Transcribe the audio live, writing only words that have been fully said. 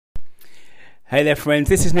Hey there, friends.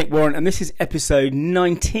 This is Nick Warren, and this is episode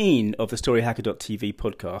 19 of the StoryHacker.tv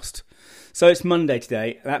podcast. So it's Monday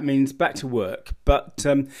today. That means back to work. But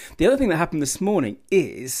the other thing that happened this morning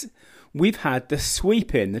is we've had the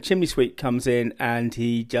sweep in. The chimney sweep comes in, and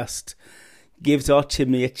he just gives our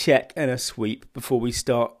chimney a check and a sweep before we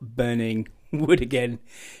start burning wood again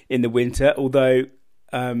in the winter. Although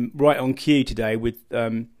right on cue today with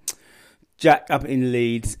Jack up in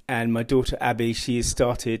Leeds and my daughter Abby, she has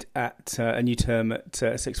started at a new term at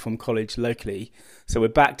Sixth Form College locally. So we're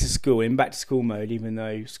back to school, in back to school mode, even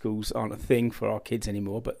though schools aren't a thing for our kids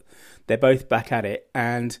anymore. But they're both back at it.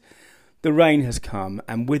 And the rain has come.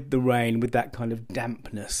 And with the rain, with that kind of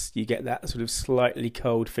dampness, you get that sort of slightly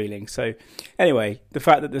cold feeling. So anyway, the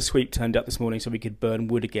fact that the sweep turned up this morning so we could burn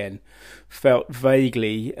wood again felt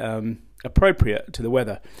vaguely appropriate to the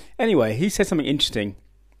weather. Anyway, he said something interesting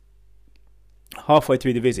halfway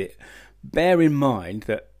through the visit. Bear in mind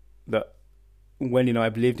that Wendy and I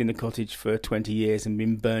have lived in the cottage for 20 years and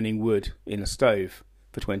been burning wood in a stove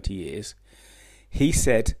for 20 years. He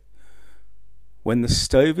said, when the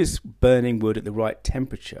stove is burning wood at the right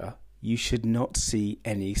temperature, you should not see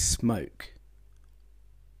any smoke.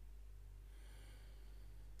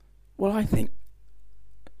 Well, I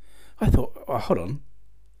thought, oh, hold on,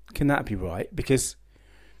 can that be right? Because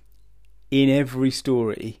in every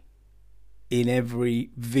story, in every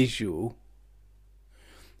visual,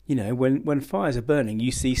 you know, when fires are burning,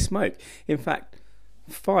 you see smoke. In fact,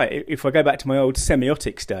 fire, if I go back to my old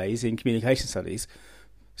semiotics days in communication studies,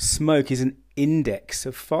 smoke is an index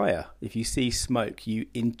of fire. If you see smoke, you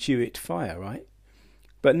intuit fire, right?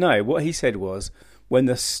 But no, what he said was, when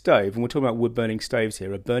the stove, and we're talking about wood-burning stoves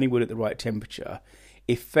here, are burning wood at the right temperature,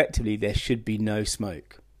 effectively there should be no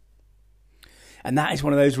smoke. And that is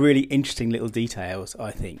one of those really interesting little details,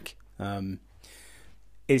 I think.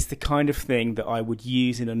 It's the kind of thing that I would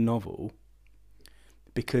use in a novel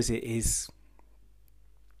because it is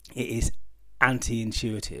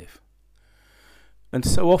anti-intuitive. And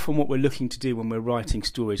so often what we're looking to do when we're writing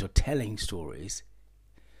stories or telling stories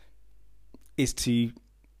is to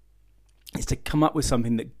come up with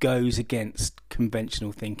something that goes against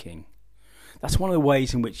conventional thinking. That's one of the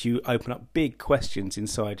ways in which you open up big questions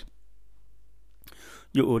inside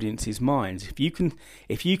your audience's minds. If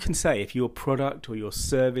you can say, if your product or your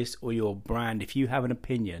service or your brand, if you have an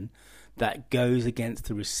opinion that goes against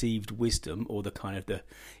the received wisdom or the kind of the,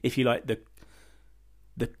 if you like,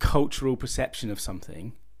 the cultural perception of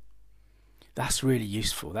something, that's really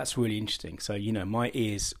useful. That's really interesting. So, you know, my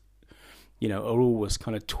ears, you know, are always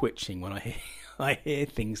kind of twitching when I hear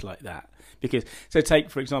things like that. Because, so take,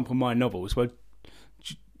 for example, my novels. Well,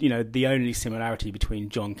 you know, the only similarity between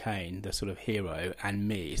John Cain, the sort of hero, and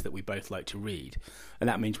me is that we both like to read. And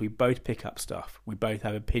that means we both pick up stuff. We both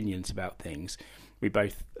have opinions about things. We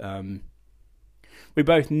both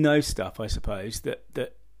know stuff, I suppose,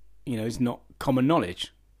 that you know, is not common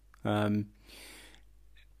knowledge. And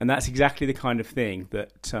that's exactly the kind of thing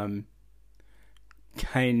that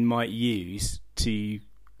Cain might use to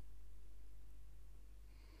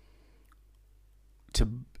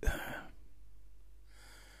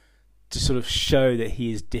sort of show that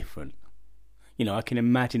he is different. You know, I can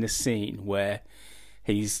imagine a scene where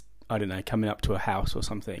he's, I don't know, coming up to a house or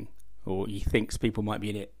something, or he thinks people might be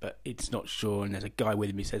in it, but it's not sure, and there's a guy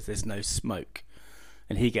with him who says there's no smoke.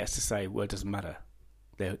 And he gets to say, well, it doesn't matter.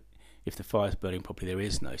 If the fire's burning properly, there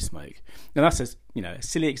is no smoke. Now, that's a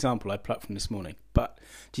silly example I plucked from this morning. But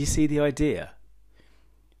do you see the idea?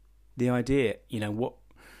 The idea, you know, what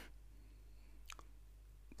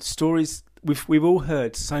stories... We've all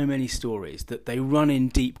heard so many stories that they run in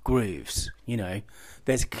deep grooves. You know,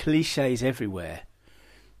 there's cliches everywhere.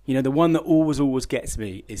 You know, the one that always gets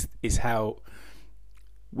me is how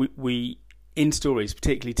we in stories,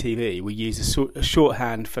 particularly TV, we use a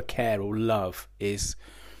shorthand for care or love. Is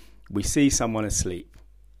we see someone asleep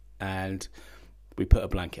and we put a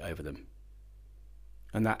blanket over them,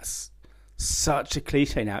 and that's such a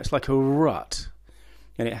cliche now. It's like a rut.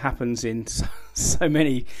 And it happens in so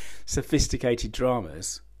many sophisticated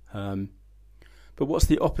dramas. But what's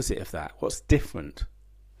the opposite of that? What's different?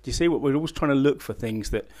 Do you see what we're always trying to look for?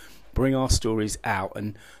 Things that bring our stories out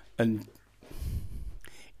and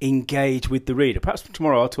engage with the reader. Perhaps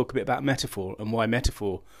tomorrow I'll talk a bit about metaphor and why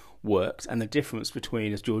metaphor works and the difference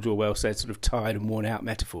between, as George Orwell said, sort of tired and worn out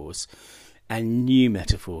metaphors and new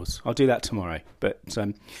metaphors. I'll do that tomorrow. But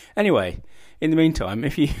anyway, in the meantime,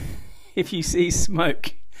 if you see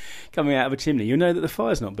smoke coming out of a chimney, you'll know that the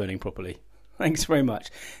fire's not burning properly. Thanks very much.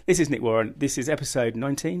 This is Nick Warren. This is episode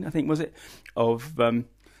 19, I think, was it, of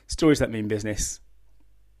Stories That Mean Business.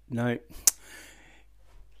 No.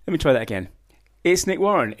 Let me try that again. It's Nick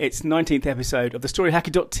Warren. It's 19th episode of the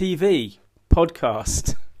StoryHacker.tv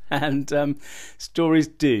podcast. And stories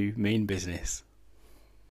do mean business.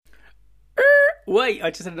 Wait, I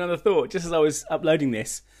just had another thought. Just as I was uploading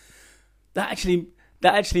this, that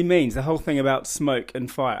actually means the whole thing about smoke and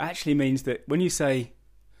fire actually means that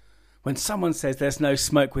when someone says there's no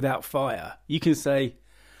smoke without fire, you can say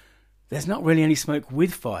there's not really any smoke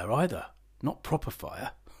with fire either. Not proper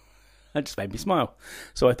fire. That just made me smile.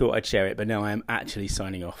 So I thought I'd share it, but now I am actually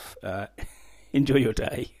signing off. Enjoy your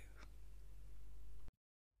day.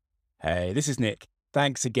 Hey, this is Nick.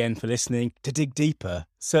 Thanks again for listening. To dig deeper,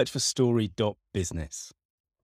 search for story.business.